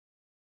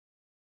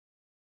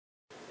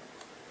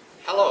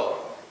Hello,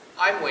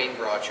 I'm Wayne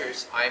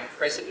Rogers. I'm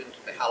president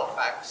of the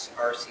Halifax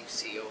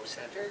RCCO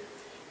Centre,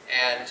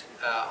 and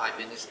I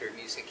minister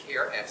music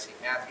here at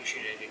St. Matthew's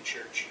United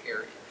Church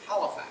here in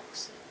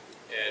Halifax.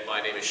 And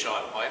my name is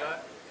Shawn, and I am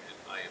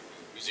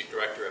the music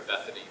director at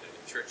Bethany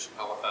United Church in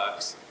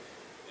Halifax,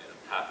 and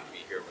I'm happy to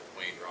be here with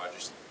Wayne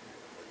Rogers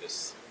for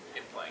this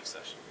hymn playing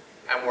session.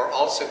 And we're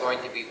also going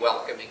to be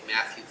welcoming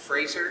Matthew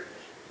Fraser,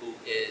 who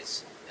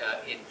is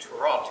in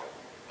Toronto,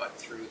 but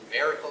through the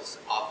miracles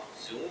of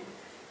Zoom,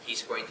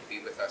 he's going to be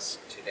with us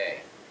today.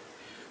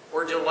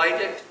 We're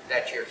delighted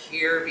that you're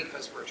here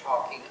because we're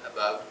talking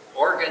about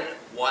Organ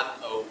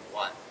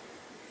 101,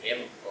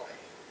 hymn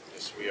playing.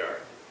 Yes, we are.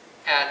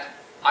 And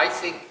I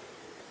think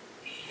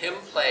hymn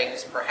playing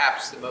is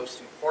perhaps the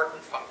most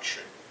important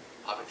function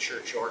of a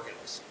church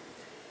organist.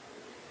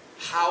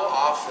 How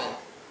often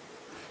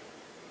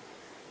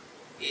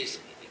is,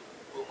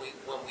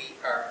 when we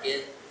are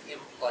in hymn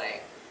playing,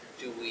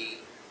 do we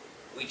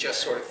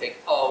just sort of think,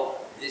 oh,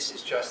 this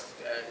is just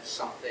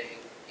something,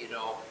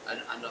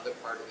 another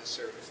part of the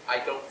service. I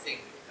don't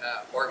think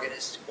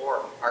organists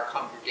or our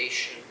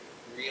congregation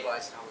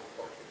realize how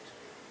important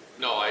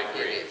No, I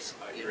agree. it is.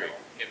 I agree.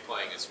 Hymn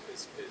playing is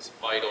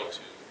vital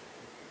to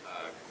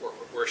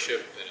corporate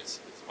worship, and it's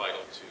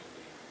vital to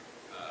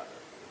the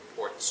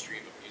important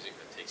stream of music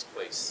that takes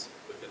place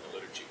within the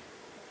liturgy.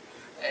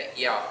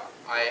 Yeah,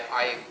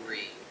 I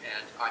agree.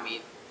 And I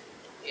mean,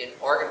 in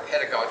organ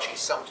pedagogy,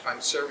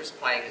 sometimes service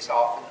playing is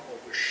often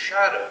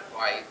overshadowed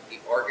by the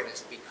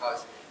organist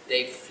because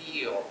they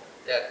feel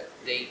that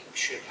they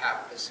should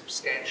have a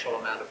substantial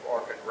amount of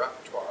organ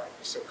repertoire.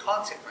 So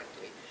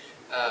consequently,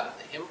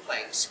 the hymn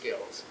playing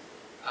skills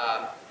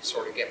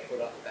sort of get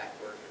put on the back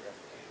burner.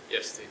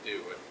 Yes, they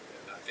do.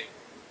 And I think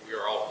we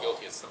are all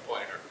guilty at some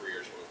point in our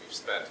careers where we've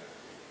spent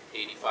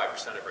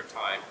 85% of our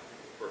time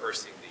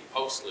rehearsing the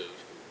postlude,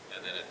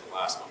 and then at the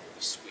last moment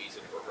we squeeze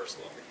in a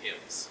rehearsal of the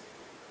hymns.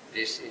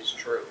 This is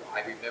true.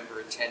 I remember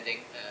attending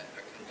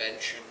a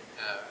convention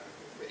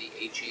for the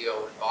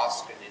AGO in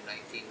Boston in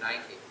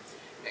 1990,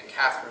 and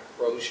Matthew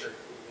Fraser,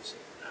 who was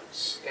an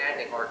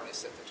outstanding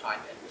organist at the time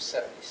and was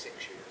 76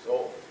 years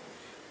old,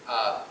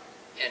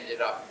 ended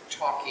up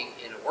talking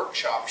in a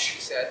workshop. She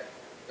said,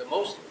 the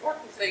most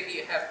important thing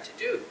you have to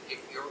do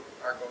if you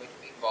are going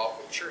to be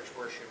involved with church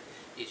worship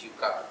is you've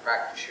got to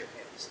practice your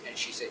hymns. And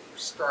she said, you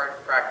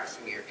start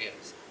practicing your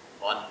hymns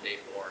Monday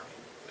morning.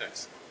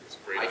 Excellent. It's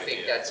a great I idea.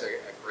 think that's a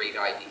great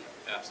idea.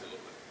 Absolutely.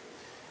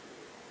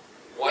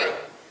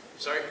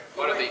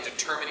 What are the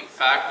determining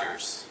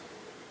factors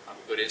of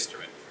a good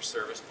instrument for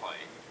service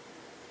playing?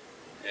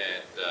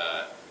 And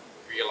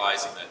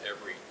realizing that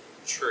every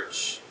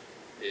church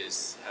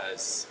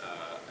has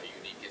a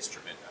unique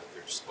instrument at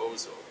their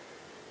disposal.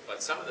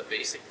 But some of the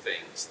basic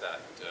things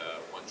that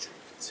one should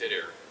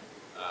consider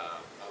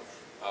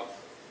of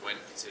when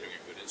considering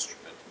a good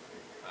instrument.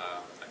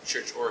 A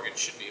church organ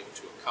should be able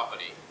to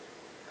accompany,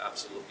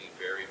 absolutely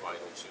very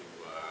vital to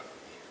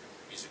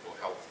musical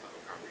health of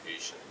a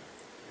congregation.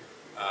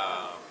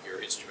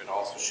 Your instrument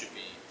also should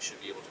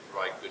be able to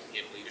provide good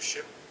hymn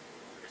leadership,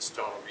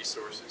 tonal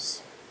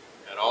resources,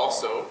 and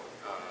also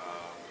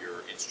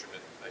your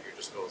instrument at your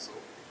disposal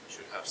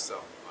should have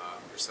some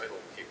recital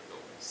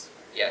capabilities.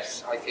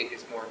 Yes, I think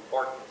it's more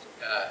important,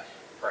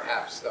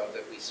 perhaps, though,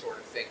 that we sort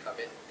of think of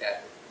it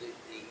that the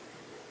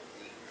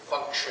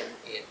function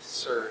it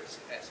serves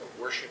as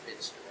a worship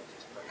instrument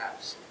is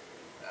perhaps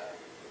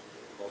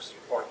the most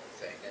important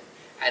thing,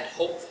 and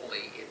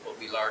hopefully it will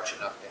be large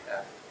enough to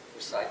have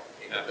recital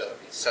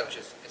capabilities, such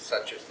as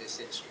this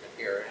instrument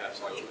here and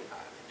what you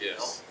have.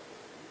 Yes.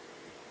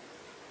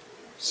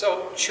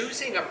 So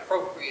choosing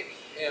appropriate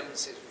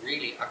hymns is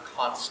really a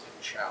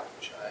constant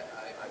challenge.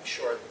 I'm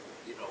sure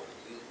you've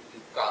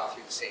gone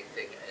through the same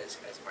thing as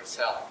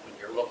myself when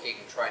you're looking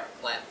and trying to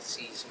plan the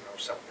season or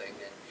something,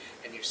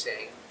 and you're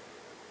saying,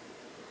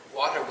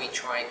 what are we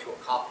trying to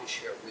accomplish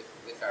here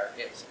with our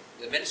hymns?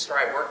 The minister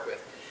I work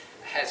with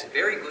has a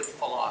very good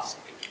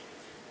philosophy.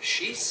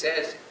 She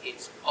says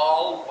it's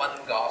all one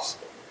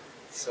gospel.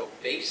 So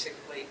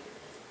basically,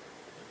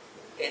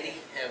 any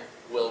hymn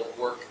will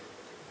work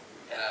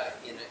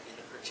in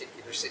a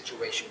particular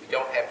situation. We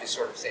don't have to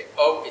sort of say,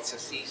 oh, it's a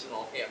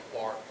seasonal hymn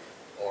or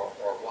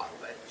what.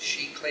 But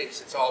she claims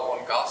it's all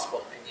one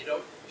gospel,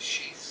 and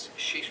she's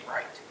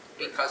right,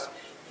 because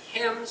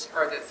hymns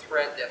are the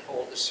thread that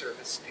hold the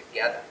service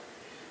together,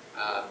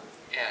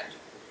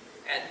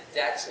 and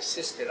that's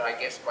assisted, I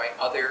guess, by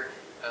other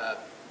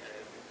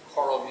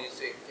choral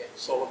music and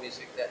solo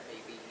music that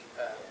may be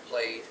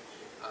played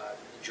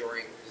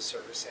during the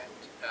service, and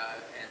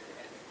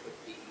it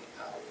could be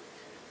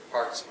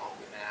parts of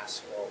the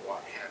Mass or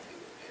what have you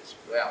as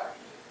well.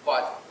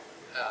 But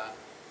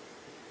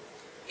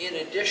in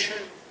addition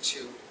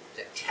to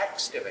the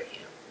text of a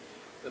hymn,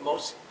 the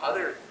most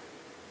other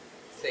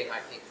thing I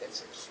think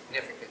that's of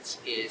significance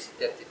is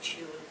that the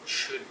tune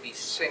should be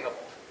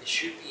singable. It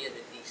should be in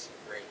a decent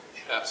range.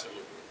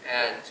 Absolutely.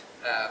 And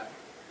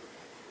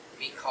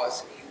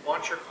because you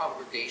want your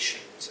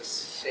congregation to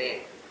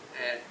sing,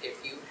 and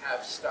if you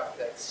have stuff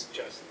that's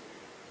just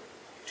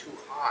too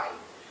high,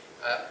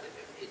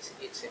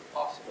 it's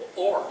impossible,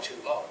 or too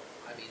low.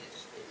 I mean,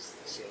 it's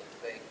the same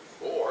thing.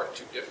 Or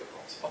too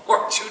difficult.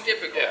 Or too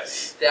difficult.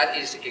 Yes. That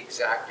is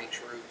exactly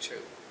true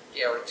too.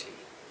 Guaranteed.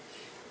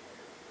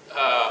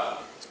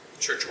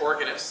 Church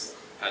organist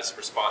has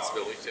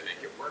responsibility to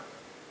make it work.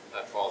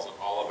 That falls on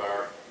all of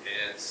our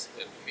hands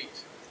and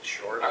feet.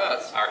 Sure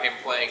does. Our hymn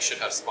playing should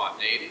have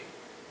spontaneity,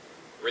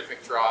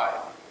 rhythmic drive,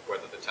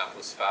 whether the tempo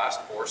is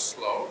fast or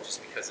slow.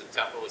 Just because the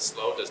tempo is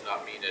slow does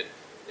not mean it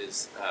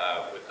is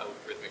without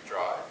rhythmic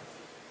drive.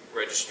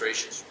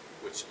 Registrations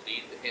which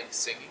lead the hymn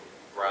singing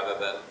rather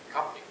than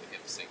accompany the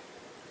hymn singing.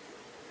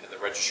 And the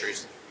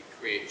registrations we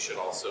create should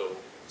also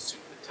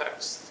suit the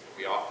text.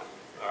 We often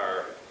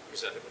are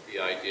presented with the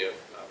idea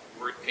of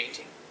word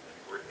painting.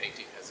 And word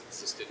painting has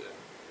existed in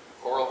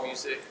choral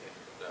music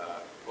and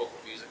vocal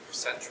music for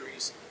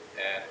centuries,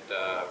 and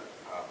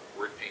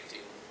word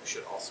painting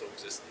should also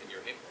exist in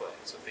your hymn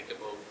playing. So think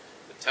about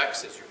the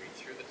text as you read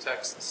through the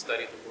text and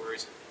study the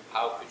words.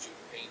 How could you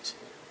paint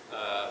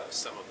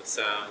some of the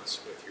sounds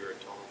with your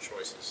tonal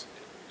choices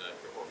in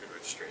your organ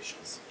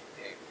registrations?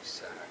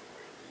 Exactly.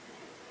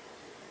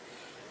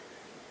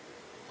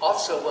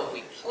 Also, when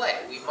we play,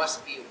 we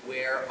must be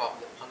aware of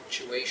the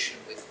punctuation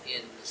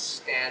within the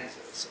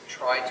stanzas and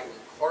try to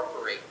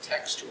incorporate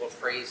textual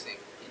phrasing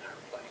in our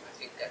playing. I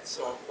think that's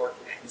so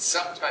important, and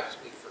sometimes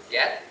we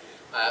forget,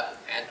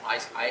 and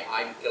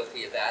I'm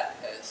guilty of that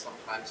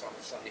sometimes on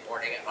a Sunday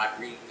morning, and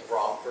I'm reading the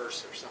wrong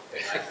verse or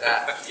something like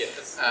that.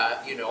 Yes.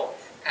 You know,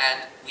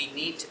 and we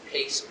need to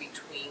pace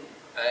between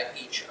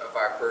each of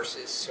our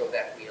verses so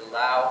that we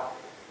allow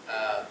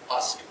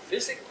us to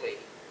physically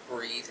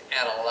breathe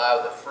and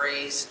allow the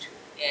phrase to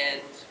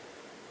end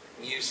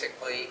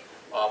musically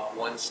of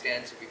one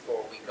stanza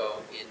before we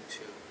go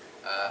into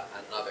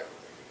another.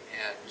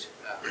 And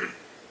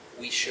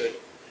we should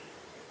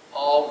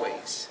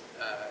always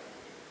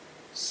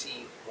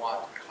see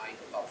what kind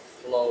of a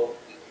flow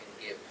we can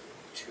give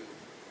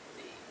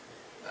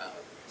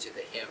to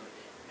the hymn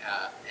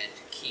and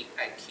to keep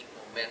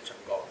momentum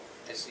going,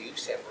 as you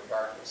said,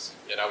 regardless.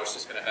 And I was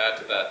just going to add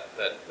to that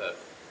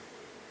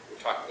we're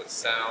talking about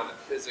sound and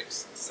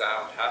physics.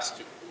 Sound has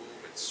to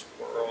move and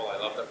swirl. I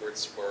love that word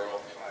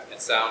swirl. And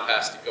sound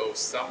has to go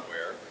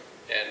somewhere.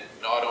 And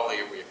not only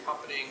are we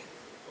accompanying,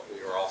 but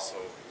we are also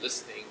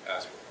listening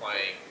as we're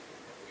playing.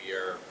 We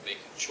are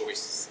making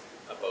choices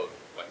about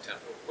what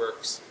tempo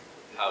works,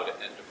 how to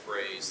end a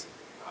phrase,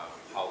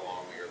 how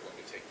long we are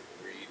going to take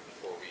to read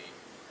before we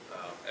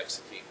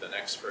execute the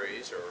next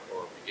phrase,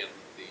 or begin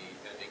the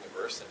ending a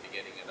verse and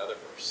beginning another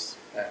verse.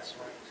 That's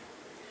right.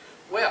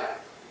 Well,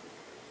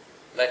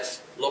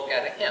 let's look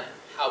at a hymn.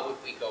 How would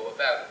we go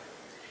about it?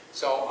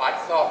 So I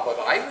thought what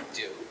I would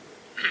do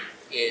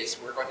is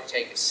we're going to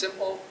take a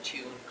simple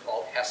tune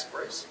called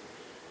Hesperus,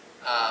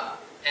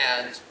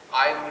 and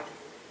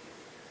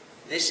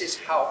this is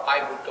how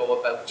I would go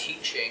about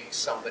teaching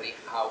somebody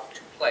how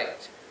to play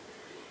it.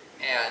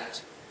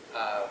 And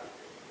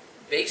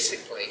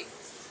basically,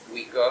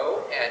 we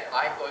go, and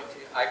I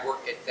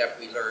work it that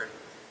we learn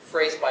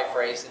phrase by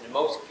phrase, and in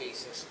most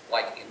cases,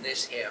 like in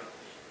this hymn,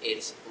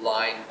 it's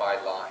line by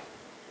line.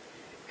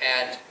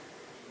 And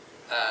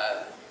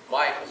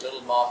my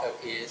little motto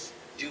is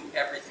do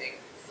everything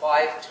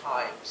 5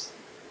 times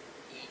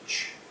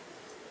each,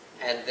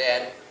 and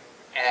then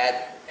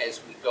add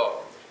as we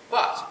go.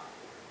 But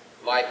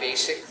my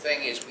basic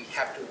thing is we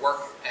have to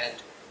work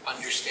and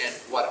understand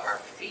what our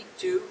feet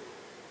do,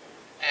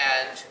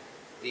 and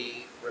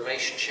the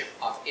relationship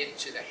of it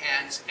to the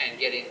hands, and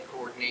getting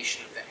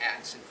coordination of the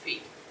hands and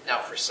feet. Now,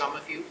 for some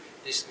of you,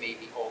 this may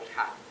be old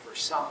hat. For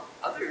some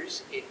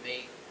others, it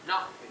may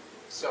not be.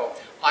 So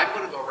I'm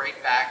going to go right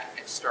back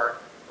and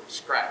start from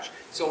scratch.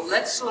 So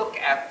let's look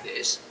at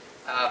this,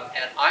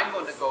 and I'm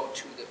going to go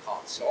to the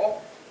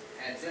console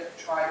and then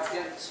try to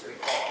demonstrate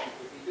what we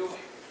would be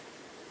doing.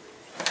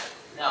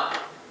 Now,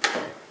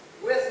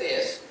 with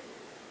this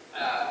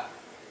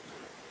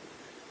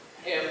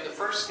hymn, the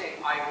first thing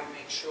I would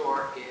make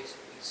sure is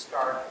we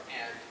start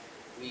and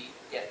we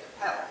get the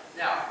pedal.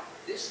 Now,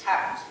 this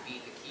happens to be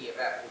the key of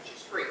F, which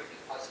is great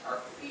because our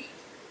feet,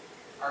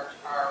 our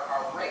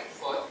right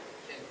foot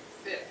can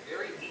fit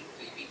very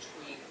neatly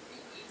between the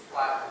E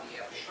flat and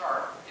the F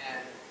sharp,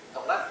 and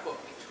the left foot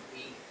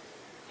between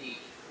the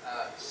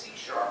C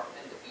sharp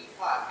and the B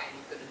flat, and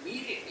you can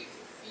immediately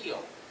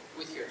feel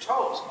with your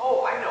toes,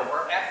 oh, I know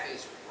where F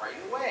is right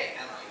away,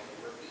 and I know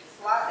where B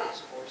flat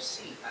is, or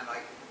C, and I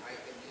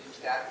can use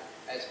that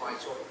as my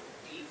sort of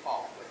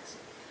default place.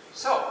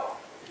 So,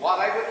 what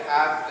I would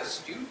have the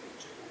student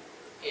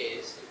do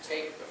is to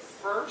take the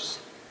first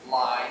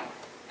line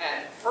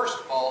and first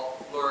of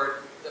all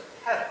learn the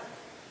pedal.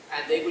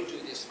 And they would do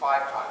this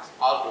 5 times.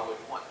 I'll do it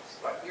once,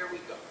 but here we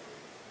go.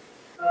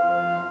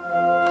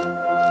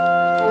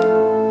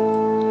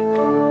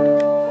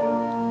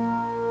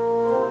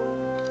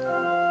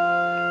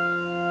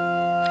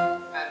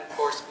 And of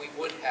course, we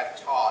would have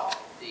taught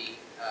the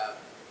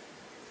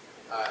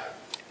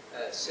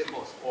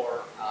symbols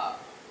for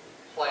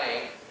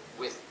playing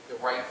with the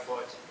right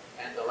foot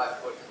and the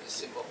left foot and the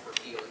symbol for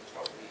heel and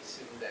toe. We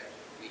assume that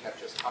we have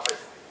just covered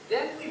that.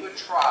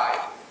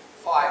 try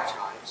 5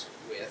 times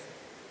with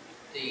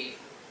the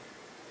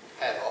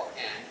pedal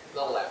and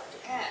the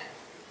left hand.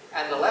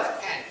 And the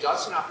left hand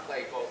does not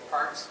play both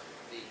parts.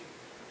 The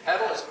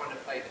pedal is going to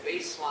play the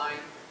bass line,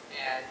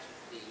 and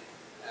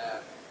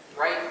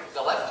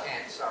the left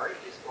hand, is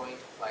going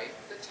to play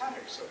the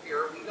tenor. So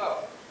here we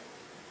go.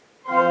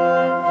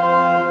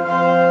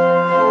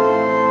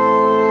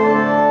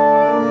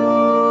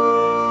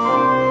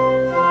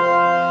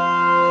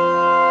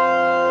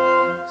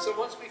 So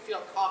once we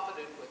feel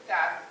confident with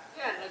that,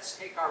 then let's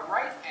take our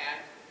right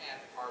hand and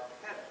our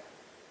pedal.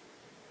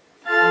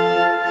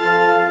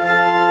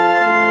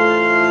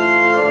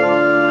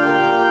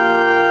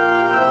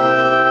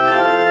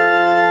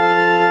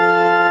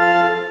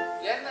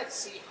 Then let's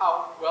see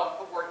how well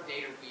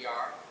coordinated we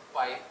are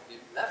by the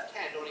left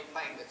hand only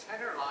playing the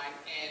tenor line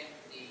and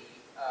the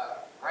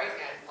right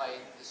hand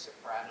playing the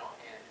soprano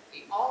and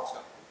the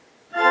alto.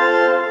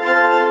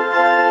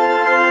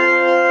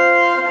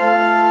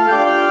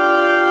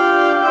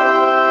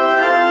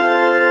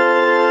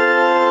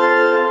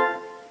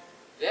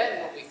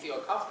 Then when we feel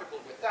comfortable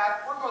with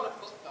that, we're going to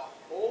put the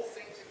whole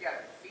thing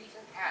together, feet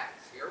and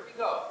hands. Here we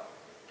go.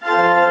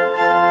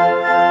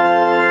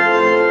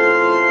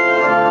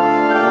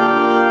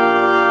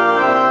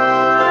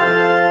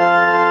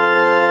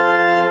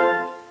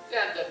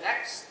 Then the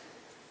next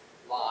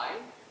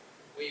line,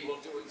 we will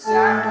do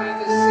exactly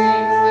the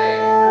same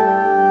thing.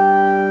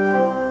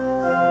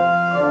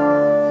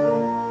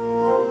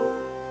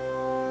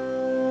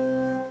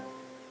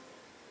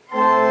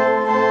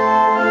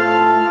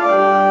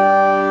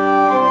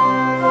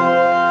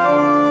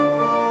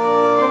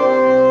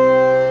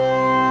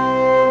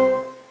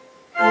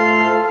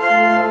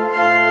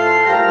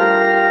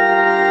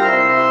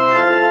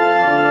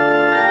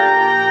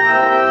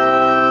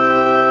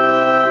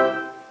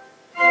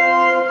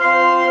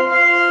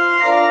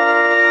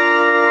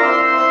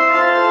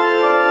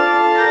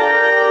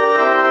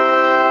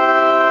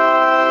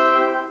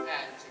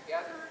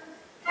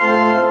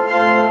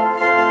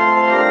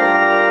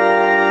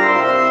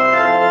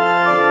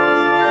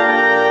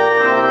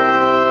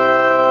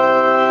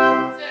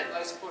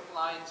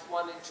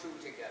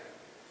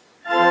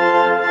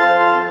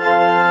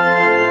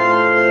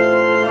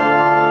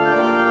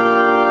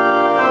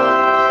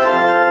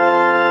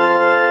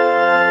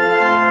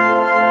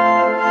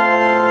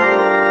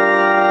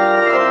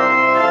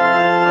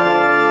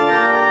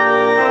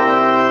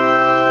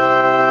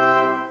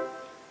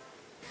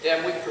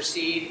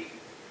 Proceed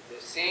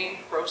the same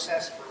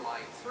process for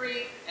line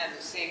 3 and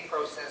the same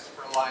process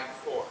for line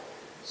 4.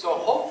 So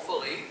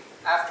hopefully,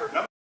 after a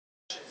number of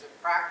sessions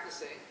of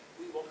practicing,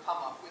 we will come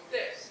up with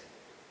this.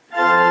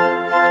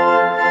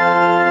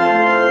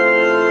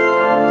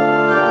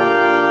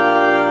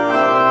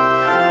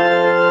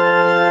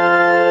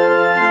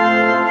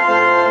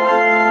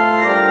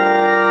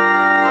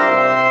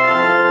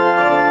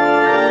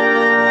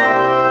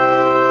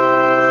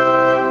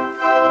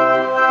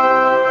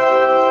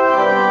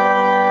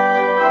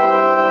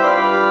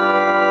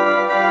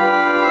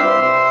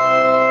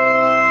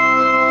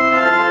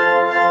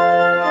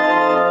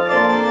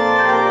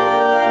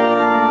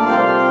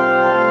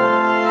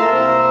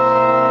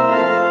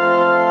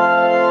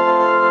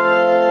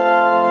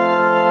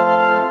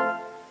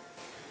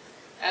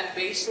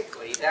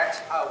 Basically, that's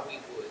how we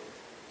would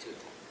to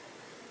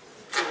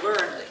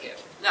learn the hymn.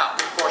 Now,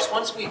 of course,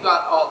 once we've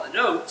got all the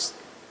notes,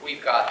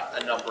 we've got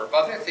a number of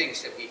other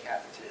things that we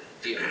have to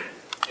deal with.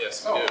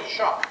 Yes, we do.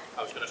 Shawn.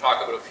 I was going to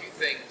talk about a few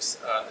things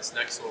in this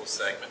next little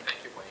segment.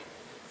 Thank you, Wayne.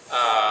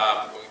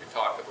 I'm going to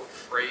talk about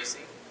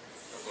phrasing.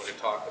 I'm going to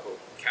talk about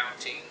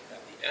counting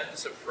at the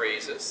ends of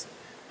phrases.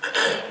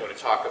 I'm going to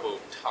talk about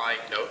time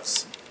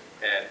notes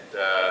and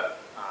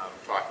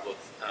talk about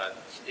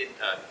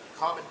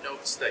common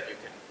notes that you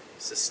can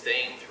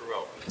sustain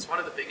throughout. It's one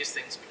of the biggest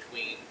things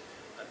between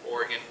an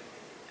organ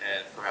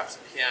and perhaps a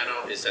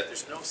piano is that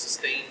there's no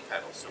sustain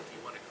pedal. So if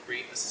you want to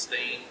create the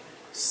sustain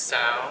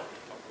sound,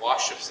 a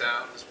wash of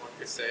sound, as one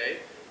could say,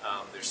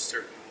 there's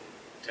certain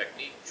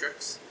technique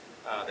tricks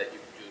that you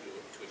can do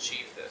to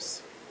achieve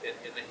this.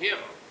 In the hymn,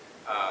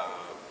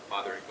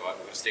 Mother and God,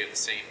 we're going to stay in the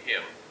same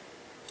hymn.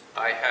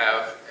 I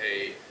have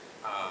a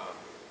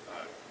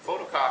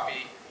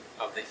photocopy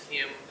of the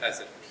hymn as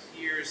it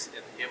appears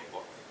in the hymn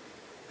book.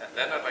 And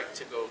then I'd like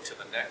to go to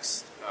the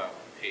next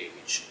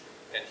page.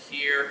 And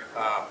here,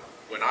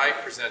 when I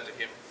present a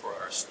hymn for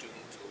our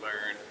student to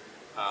learn,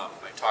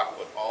 I talk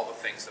about all the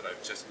things that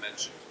I've just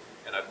mentioned.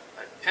 And I've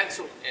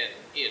penciled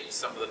in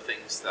some of the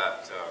things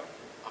that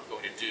I'm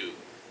going to do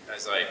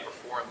as I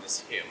perform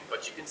this hymn.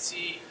 But you can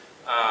see,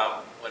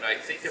 when I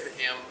think of a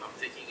hymn, I'm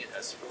thinking it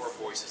as 4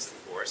 voices,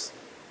 of course,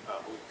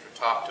 moving from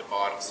top to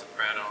bottom,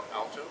 soprano,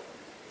 alto,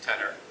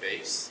 tenor,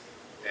 bass.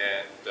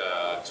 And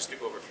just to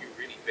go over a few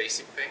really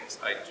basic things,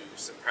 I do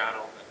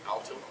soprano and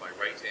alto in my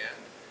right hand.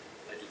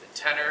 I do the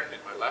tenor in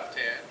my left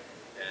hand,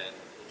 and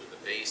we'll do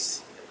the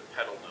bass and the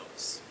pedal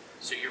notes.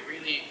 So you're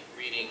really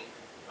reading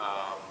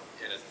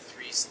in a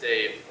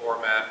 3-stave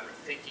format, or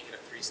thinking in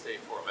a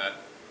 3-stave format,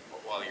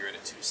 while you're in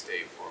a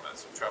 2-stave format.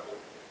 So treble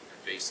and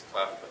bass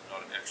clef, but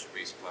not an extra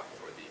bass clef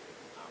for the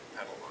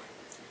pedal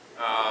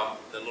line.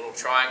 The little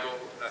triangle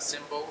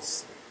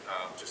cymbals,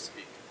 just to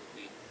be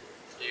completely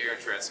clear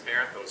and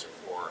transparent, those are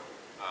for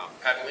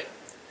pedaling.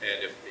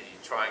 And if the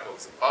triangle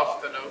is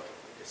above the note,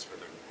 it's for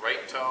the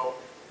right toe,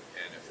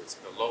 and if it's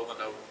below the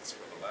note, it's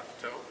for the left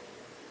toe.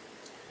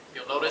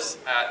 You'll notice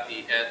at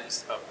the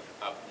ends of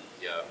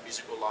the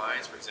musical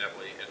lines, for example,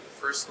 at the end of the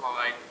first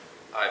line,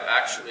 I've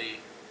actually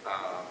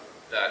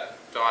that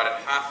dotted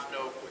half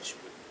note, which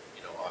would,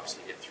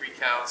 obviously hit 3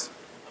 counts.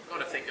 I'm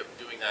going to think of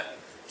doing that in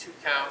 2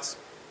 counts,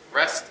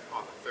 rest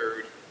on the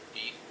third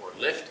beat, or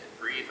lift and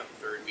breathe on the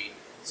third beat,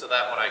 so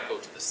that when I go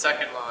to the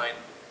second line,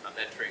 I'm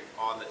entering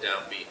on the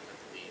downbeat at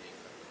the beginning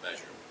of the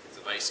measure. It's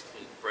a nice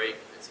clean break.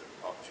 It's an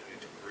opportunity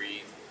to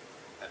breathe,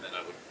 and then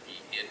I would be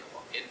in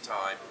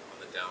time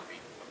on the downbeat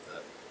of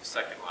the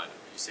second line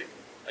of music.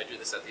 I do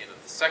this at the end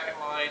of the second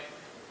line,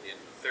 at the end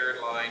of the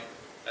third line.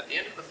 At the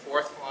end of the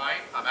fourth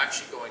line, I'm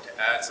actually going to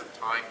add some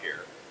time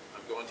here.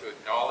 I'm going to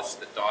acknowledge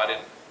the dotted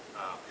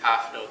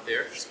half note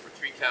there for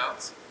 3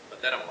 counts,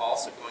 but then I'm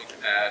also going to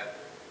add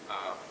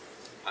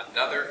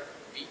another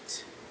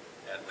beat,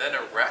 and then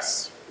a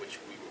rest, which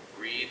we will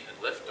breathe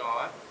and lift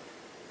on,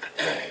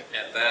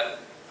 and then,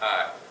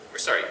 I'm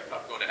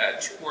going to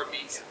add 2 more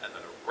beats, and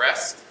then a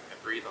rest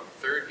and breathe on the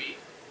third beat,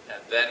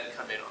 and then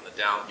come in on the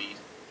downbeat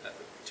at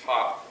the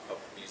top of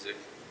the music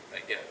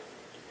again.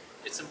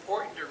 It's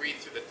important to read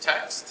through the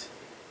text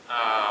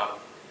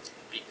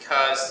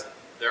because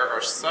there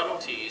are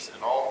subtleties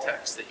in all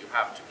text that you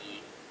have to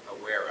be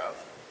aware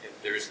of. And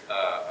there's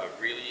a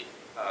really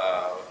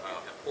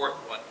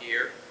important one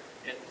here.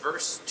 In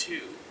verse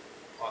 2,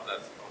 on the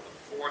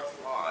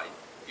 4th line,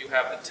 you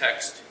have the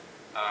text,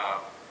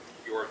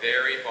 your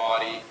very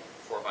body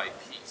for my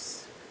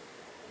peace.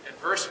 In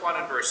verse 1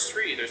 and verse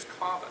 3, there's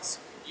commas.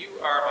 You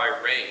are my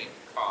rain,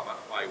 comma,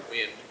 my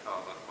wind,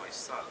 comma, my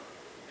sun.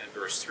 And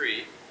verse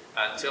 3,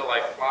 until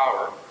I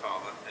flower,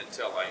 comma,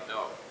 until I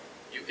know.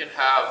 You can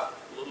have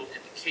little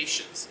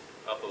indications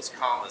of those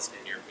commas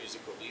in your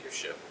musical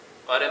leadership.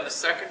 But in the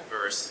second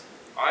verse,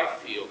 I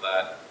feel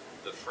that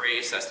the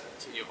phrase has to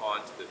continue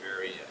on to the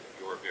very end.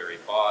 Your very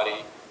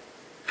body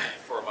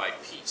for my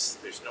peace.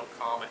 There's no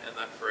comma in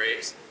that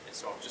phrase, and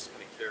so I'm just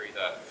going to carry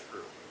that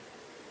through.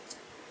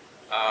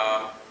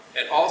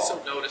 And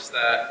also notice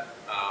that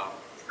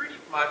pretty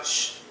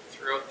much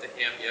throughout the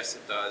hymn, yes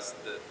it does,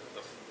 the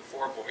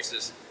 4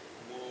 voices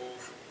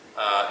move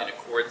in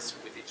accordance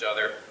with each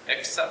other,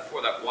 except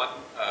for that one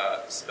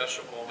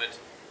special moment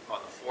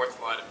on the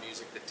 4th line of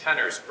music. The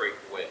tenors break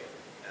away,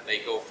 and they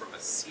go from a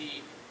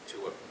C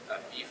to a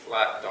B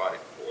flat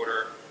dotted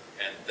quarter,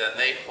 and then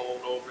they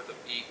hold over the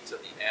beat to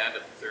the end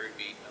of the 3rd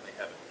beat, and they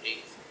have an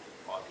 8th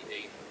on the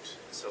 8th note.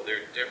 So they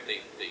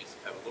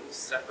have a little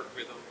separate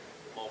rhythm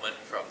moment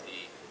from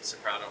the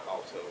soprano,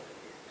 alto,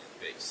 and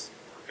bass.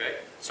 Okay,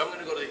 so I'm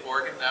going to go to the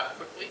organ now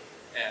quickly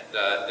and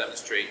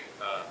demonstrate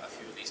a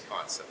few of these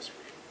concepts for you.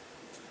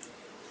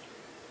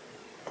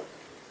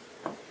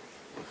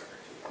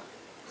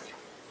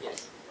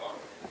 Yes.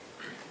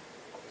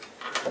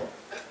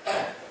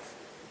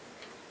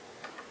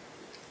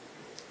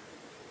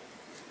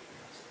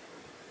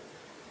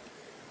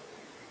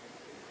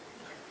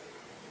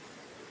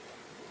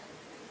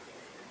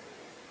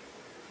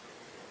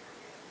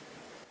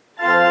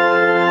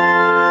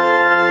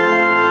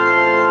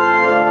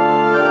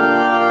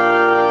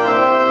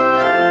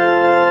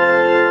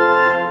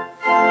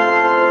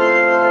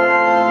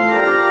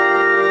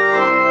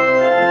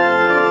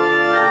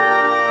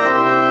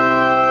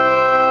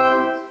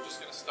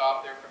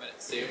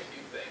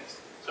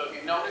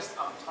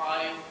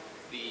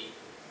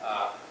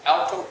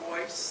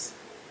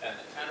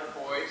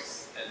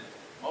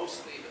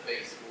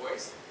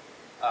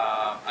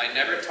 I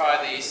never tie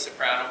the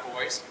soprano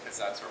voice because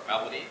that's our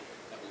melody,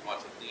 and we want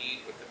to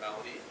lead with the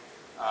melody.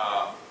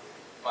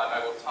 But I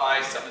will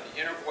tie some of the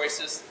inner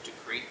voices to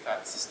create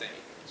that sustain.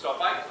 So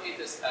if I play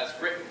this as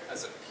written,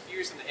 as it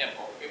appears in the hymn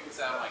book, it would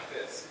sound like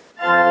this.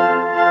 But I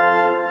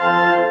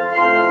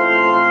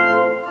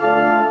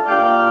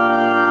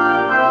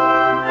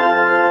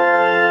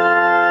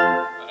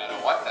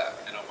don't want that,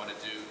 and I want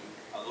to do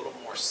a little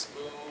more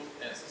smooth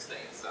and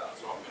sustained sound,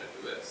 so I'm going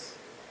to do this.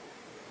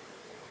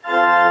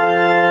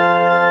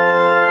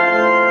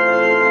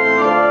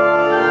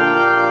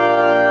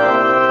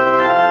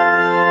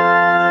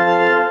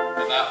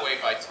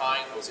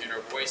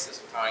 Inner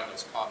voices and tying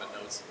those common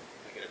notes,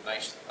 I get a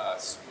nice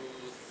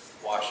smooth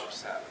wash of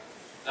sound.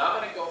 Now I'm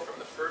going to go from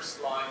the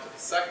first line to the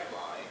second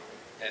line,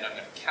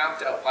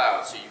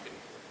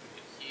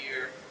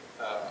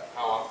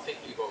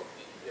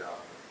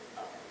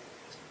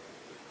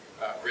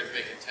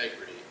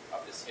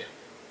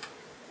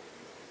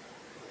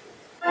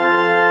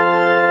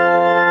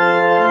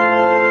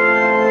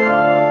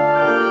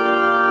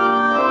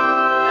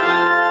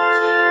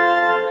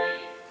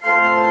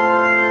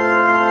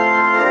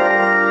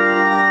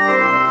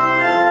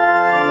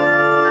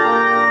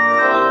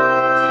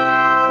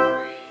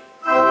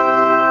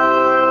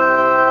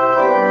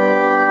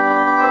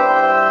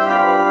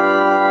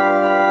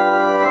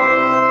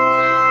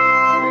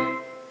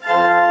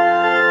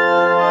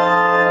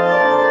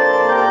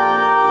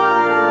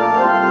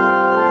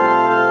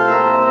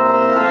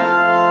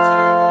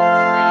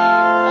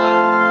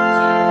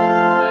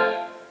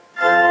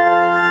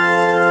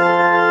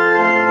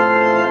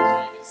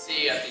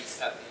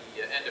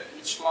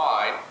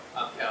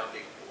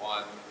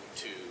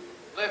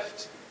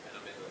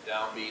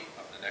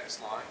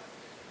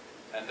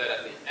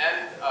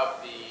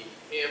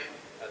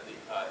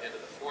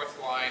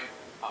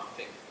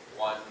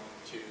 1,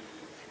 2, 3,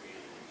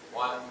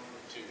 1,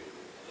 2,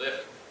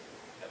 lift,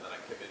 and then I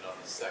come in on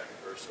the second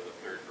verse or the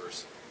third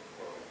verse,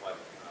 or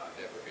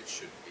whatever it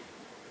should be.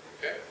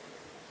 Okay?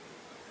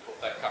 Hope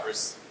that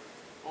covers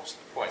most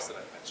of the points that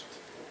I mentioned.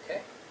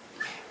 Okay.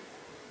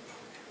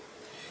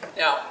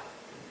 Now,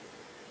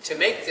 to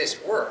make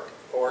this work,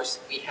 of course,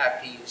 we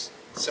have to use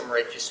some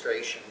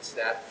registrations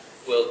that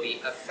will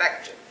be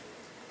effective.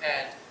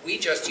 And we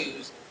just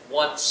used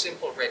one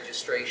simple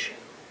registration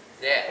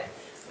then.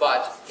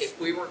 But if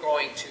we were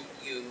going to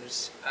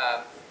use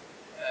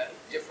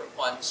different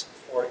ones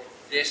for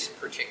this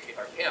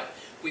particular hymn,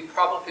 we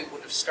probably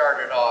would have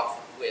started off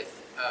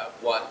with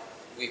what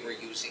we were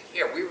using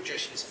here. We were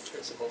just using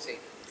principles 8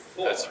 through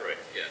 4. That's right,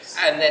 yes.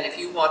 And then if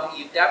you want,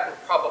 that would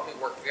probably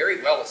work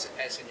very well as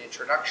an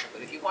introduction.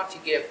 But if you want to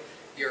give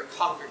your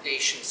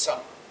congregation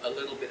a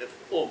little bit of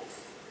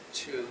oomph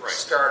to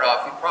start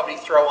off, you probably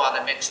throw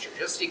on a mixture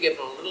just to give it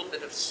a little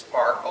bit of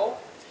sparkle,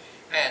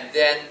 and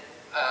then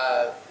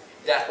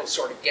that will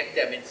sort of get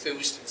them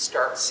enthused and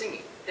start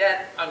singing.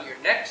 Then on your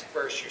next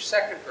verse, your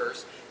second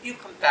verse, you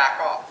can back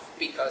off,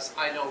 because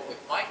I know with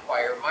my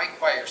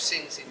choir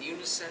sings in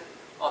unison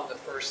on the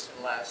first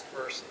and last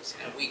verses,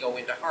 and we go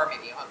into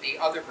harmony on the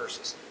other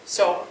verses.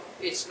 So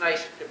it's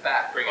nice to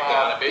bring it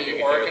down a bit,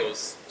 the organ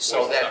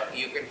so that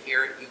you can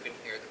hear it, you can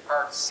hear the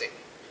parts singing.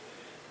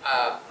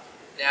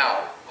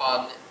 Now,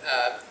 on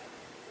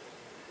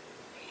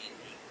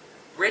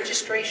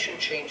registration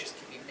changes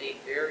can be made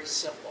very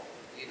simple.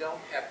 You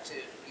don't have to,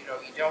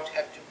 you don't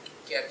have to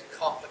get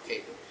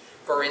complicated.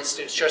 For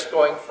instance, just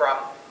going from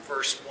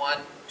verse 1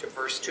 to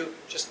verse 2,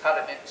 just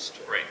cut a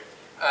mixture.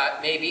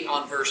 Right. Maybe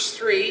on verse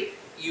 3,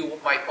 you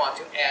might want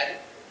to add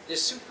the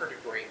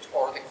superdegrade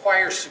or the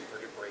choir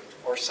superdegrade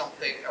or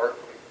something, or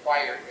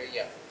choir,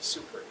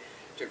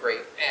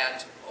 superdegrade,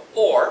 and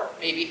or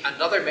maybe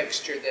another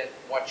mixture than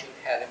what you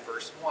had in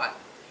verse 1.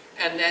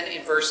 And then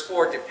in verse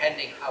 4,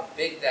 depending how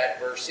big that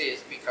verse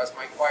is, because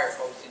my choir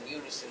goes in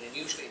unison, and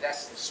usually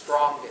that's the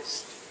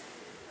strongest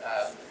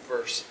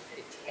verse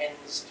it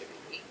tends to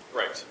be.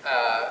 Right.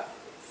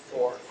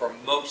 For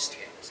most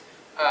hymns.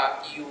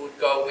 You would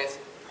go with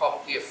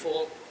probably a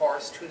full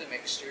chorus to the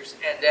mixtures,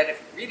 and then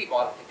if you really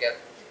wanted to get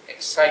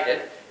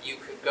excited, you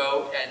could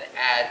go and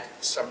add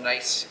some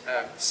nice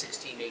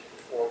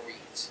 16/8/4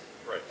 reeds.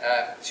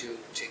 Right. To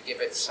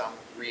give it some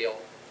real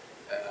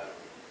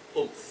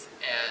oomph.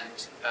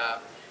 And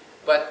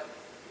but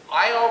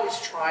I always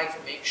try to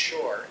make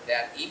sure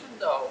that even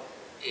though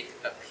it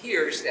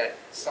appears that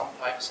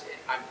sometimes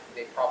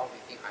they probably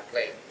think I'm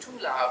playing too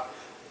loud,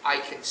 I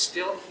can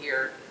still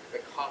hear the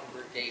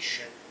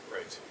congregation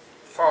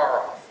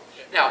far off.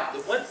 Now,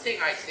 the one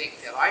thing I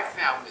think that I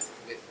found with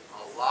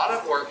a lot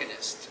of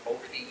organists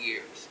over the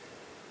years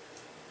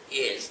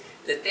is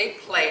that they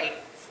play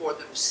for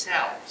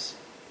themselves.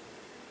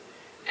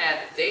 And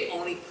they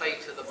only play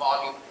to the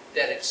volume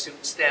that it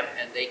suits them,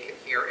 and they can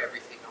hear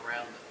everything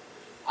around them.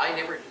 I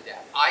never do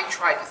that. I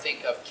try to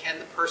think of, can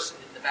the person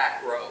in the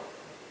back row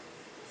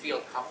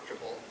feel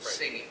comfortable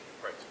singing?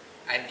 Right.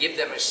 And give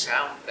them a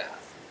sound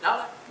bath.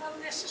 Not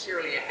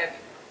necessarily a heavy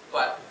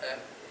one,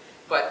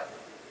 but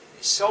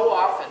so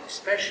often,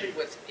 especially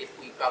if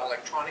we've got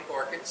electronic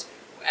organs,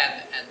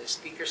 and the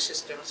speaker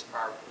systems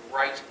are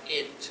right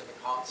into the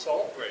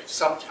console,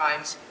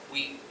 sometimes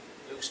we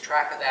lose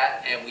track of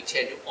that, and we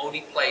tend to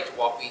only play to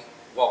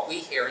what we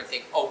hear and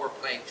think, oh, we're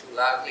playing too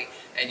loudly,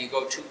 and you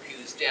go 2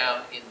 pews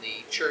down in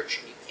the church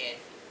and you can't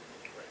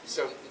hear.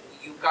 So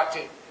you've got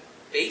to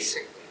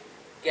basically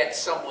get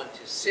someone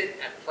to sit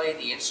and play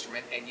the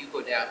instrument, and you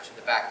go down to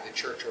the back of the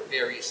church or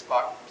various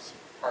parts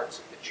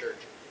of the church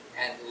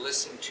and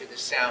listen to the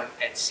sound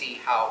and see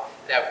how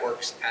that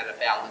works at a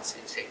balance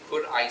and say,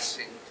 could I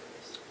sing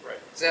to this? Right.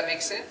 Does that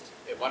make sense?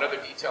 And one other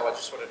detail I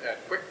just wanted to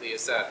add quickly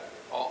is that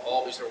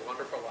all these are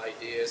wonderful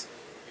ideas.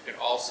 You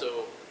can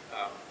also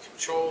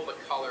control the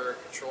color,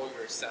 control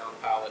your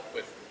sound palette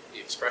with the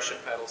expression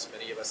pedals.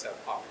 Many of us have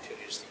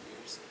opportunities to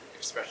use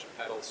expression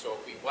pedals. So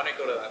if we want to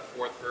go to that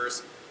 4th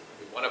verse,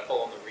 we want to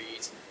pull on the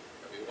reeds,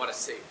 and we want to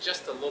save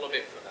just a little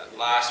bit for that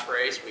last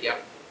phrase, we can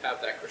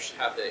have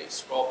the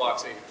scroll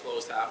box maybe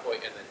closed halfway,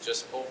 and then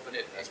just open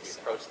it as we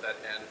approach that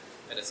end,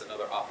 and it's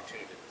another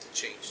opportunity to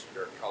change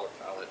your color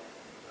palette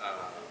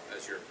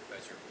as you're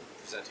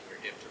presenting your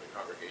hymn to the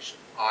congregation.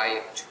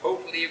 I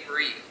totally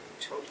agree.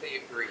 Totally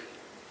agree.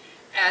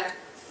 And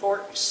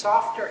for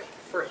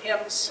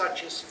hymns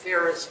such as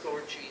Fairest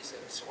Lord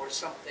Jesus or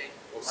something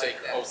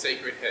like that. Oh,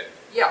 Sacred Hymn.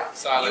 Yeah.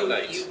 Silent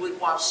Night. You would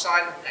want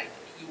Silent Night.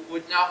 You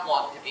would not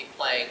want to be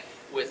playing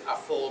with a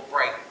full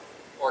bright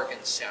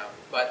organ sound.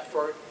 But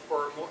for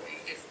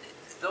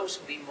those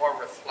would be more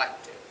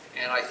reflective.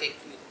 And I think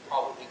you could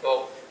probably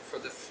go for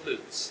the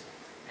flutes.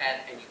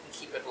 And you can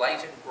keep it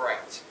light and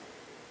bright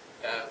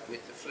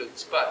with the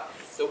flutes. But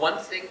the one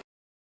thing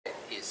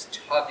is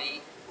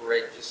tubby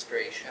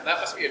registration. And that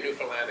must be a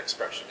Newfoundland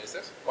expression, is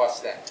it? What's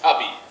that?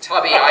 Tubby.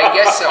 Tubby, I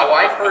guess so.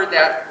 I've heard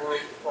that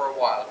for a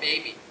while,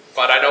 maybe.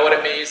 But I know what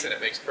it means, and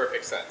it makes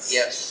perfect sense.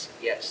 Yes,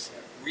 yes.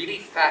 Really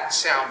fat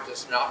sound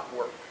does not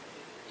work.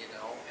 You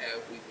know,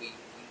 we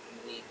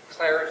need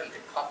clarity to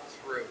cut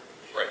through.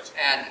 Right.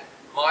 And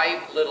my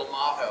little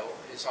motto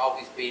has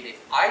always been, if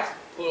I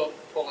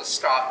pull a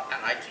stop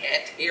and I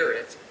can't hear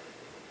it,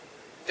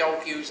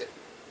 don't use it.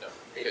 No,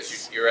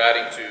 because you're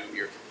adding to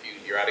the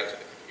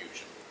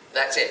confusion.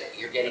 That's it.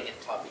 You're getting it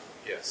tubby.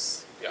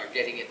 Yes. Yeah. You're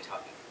getting it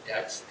tubby.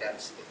 That's the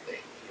thing.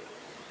 You know.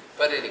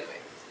 But anyway.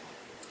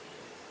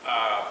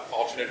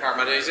 Alternate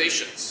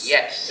harmonizations.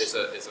 Yes. Is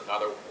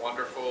another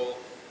wonderful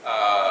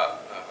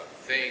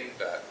thing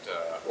that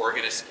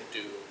organists can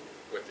do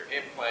with their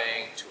hymn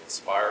playing to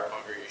inspire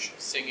congregational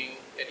singing,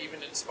 and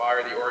even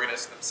inspire the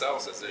organists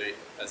themselves as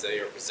they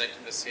are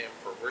presenting this hymn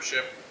for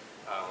worship.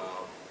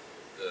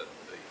 The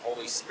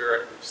Holy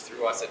Spirit moves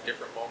through us at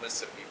different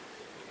moments, and we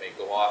may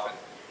go off in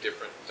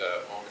different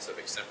moments of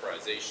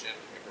improvisation,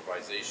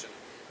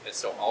 and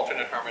so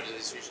alternate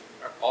harmonizations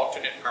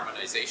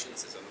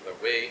is another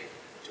way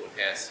to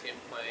enhance hymn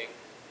playing,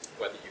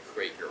 whether you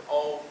create your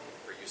own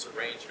or use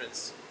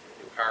arrangements,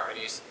 new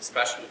harmonies,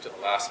 especially to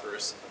the last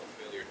verse of a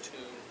familiar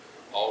tune,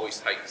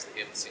 always heightens the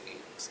hymn singing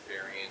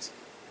experience,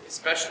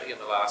 especially in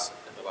the last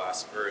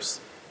verse,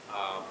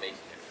 making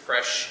it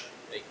fresh,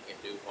 making it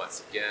new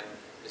once again.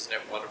 Isn't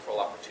it a wonderful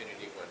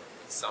opportunity when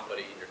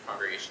somebody in your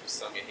congregation has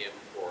sung a hymn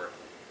for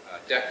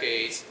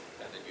decades,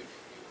 and then you've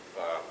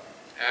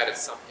added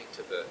something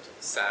to the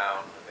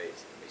sound, and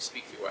they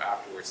speak to you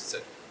afterwards and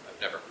said,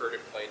 I've never heard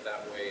it played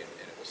that way,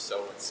 and it was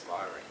so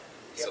inspiring.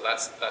 Yep. So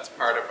that's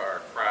part of our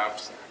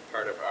craft,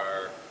 part of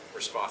our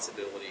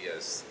responsibility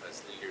as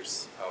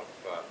leaders of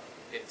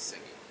hymn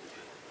singing.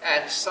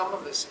 And some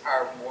of us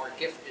are more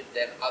gifted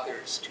than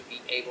others to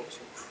be able to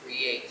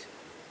create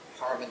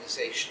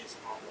harmonizations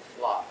on the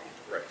fly.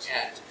 Right.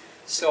 And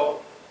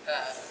so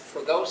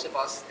for those of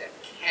us that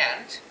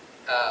can't,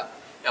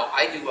 now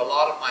I do a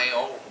lot of my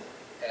own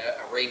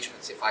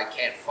arrangements if I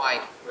can't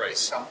find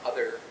some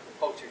other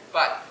composer,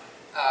 but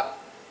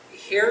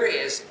here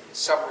is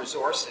some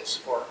resources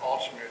for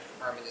alternate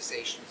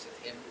harmonizations of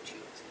hymn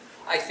tunes.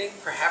 I think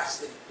perhaps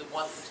the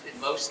one that's been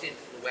most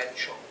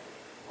influential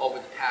over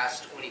the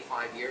past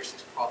 25 years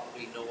is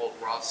probably Noel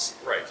Ross.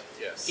 Right,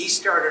 yes. He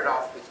started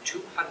off with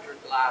 200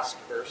 last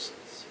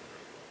verses,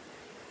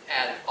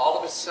 and all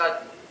of a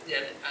sudden,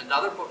 then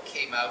another book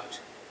came out,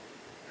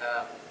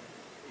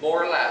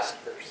 more last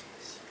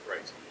verses.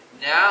 Right.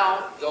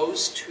 Now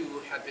those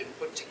two have been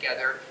put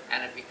together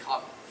and have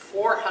become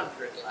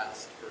 400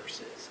 last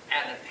verses,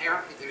 and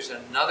apparently there's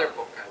another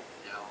book out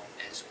now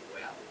as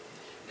well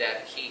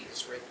that he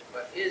has written.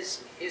 But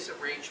his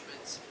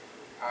arrangements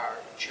are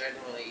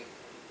generally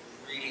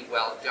really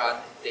well done.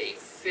 They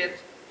fit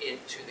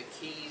into the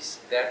keys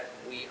that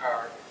we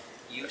are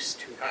used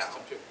to now.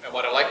 And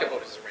what I like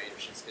about his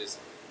arrangements is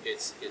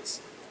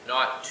it's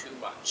not too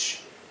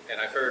much. And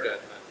I've heard an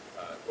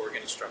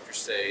organ instructor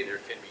say there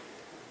can be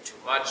too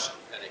much,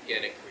 and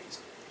again it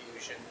creates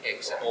confusion,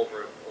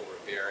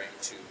 overbearing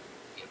to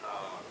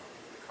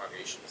the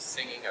congregation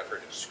singing. I've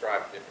heard it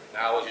described in different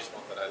analogies.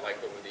 One that I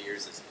like over the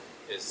years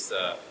is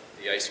the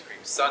ice cream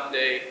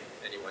sundae,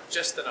 and you want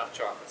just enough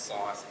chocolate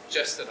sauce, and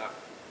just enough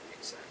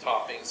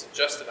toppings, and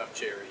just enough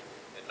cherry,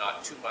 and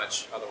not too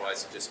much,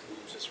 otherwise it just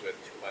moves us with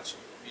too much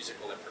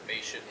musical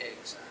information.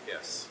 Exactly.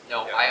 Yes.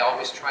 No, yeah. I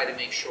always try to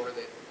make sure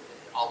that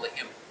all the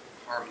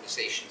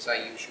harmonizations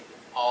I use, you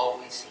can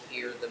always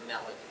hear the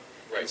melody.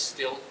 Right. And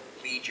still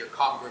lead your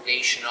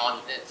congregation on,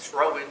 and then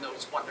throw in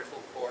those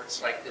wonderful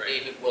chords like the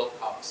David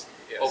Wilcox,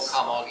 yes. O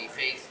Come All Ye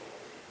Faithful.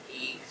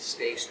 He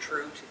stays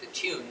true to the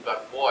tune,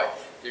 but boy,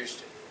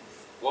 there's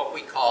what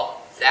we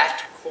call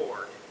that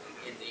chord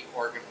in the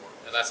organ world.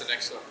 And that's an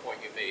excellent point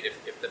you made.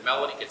 If the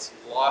melody gets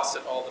lost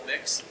in all the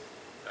mix,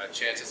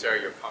 chances are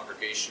your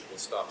congregation will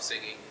stop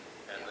singing,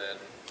 and then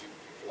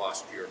you've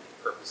lost your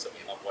purpose of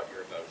what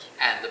you're about.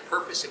 And the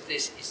purpose of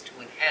this is to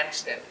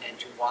enhance them and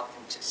to want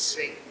them to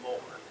sing more.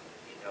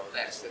 You know,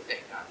 that's the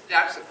thing.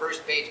 That's the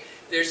first page.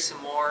 There's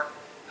some more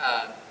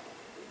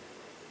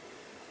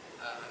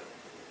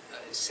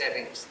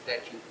settings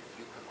that you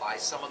can buy.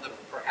 Some of them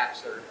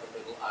perhaps are a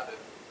little out of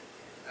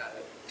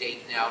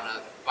date now,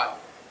 but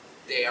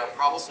they are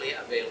probably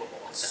available.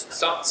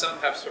 Some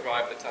have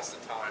survived the test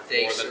of time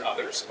more than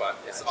others, but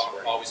it's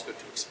always good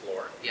to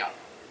explore. Yeah.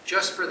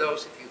 Just for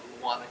those of you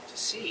who wanted to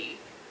see,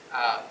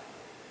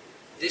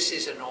 this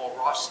is a Noel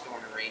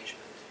Rossthorn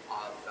arrangement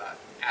of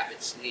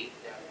Abbott's Lead,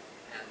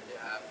 and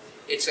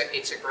it's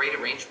a great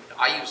arrangement.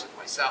 I use it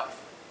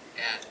myself,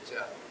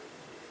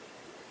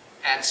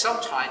 and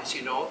sometimes,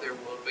 you know,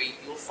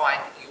 you'll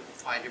find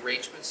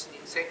arrangements, and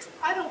you say,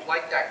 I don't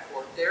like that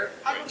chord there.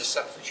 I'm going to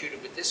substitute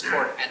it with this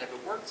chord, and if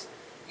it works,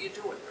 you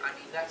do it. I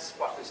mean, that's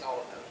what it's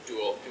all about. Do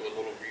a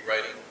little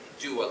rewriting.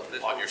 Do a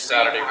little on your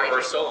Saturday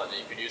rehearsal, and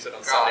you can use it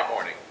on Sunday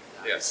morning.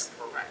 Yes,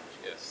 correct.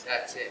 Yes,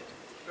 that's it.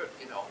 Good.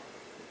 You know,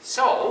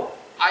 so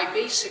I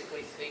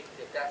basically think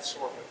that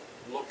sort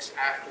of looks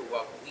after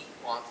what we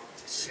wanted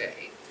to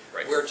say.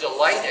 Right. We're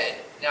delighted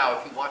now.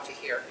 If you want to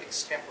hear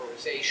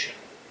extemporization,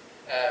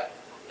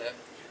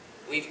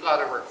 we've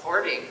got a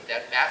recording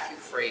that Matthew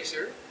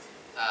Fraser,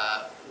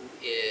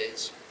 who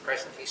is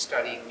presently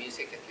studying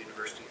music at the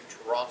University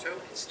of Toronto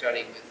and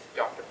studying with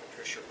Dr.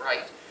 Patricia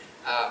Wright,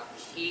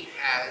 he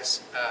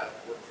has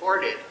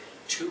recorded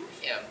 2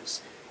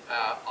 hymns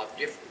of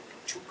different,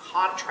 2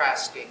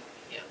 contrasting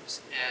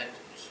hymns, and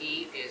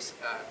he is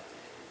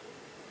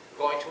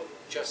going to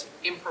just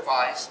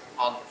improvise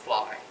on the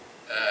fly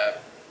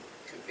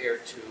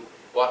compared to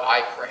what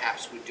I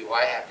perhaps would do.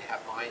 I have to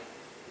have mine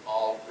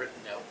all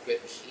written out, but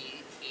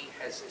he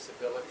has this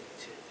ability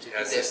to do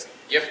Has this. this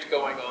gift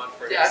going on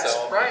for That's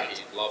himself. right. And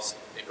he loves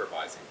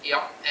improvising.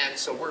 Yeah, and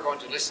so we're going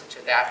to listen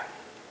to that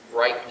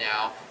right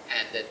now,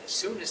 and then as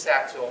soon as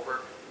that's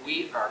over,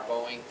 we are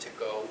going to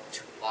go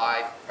to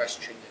live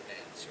question and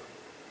answer.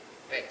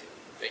 Thank you.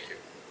 Thank you.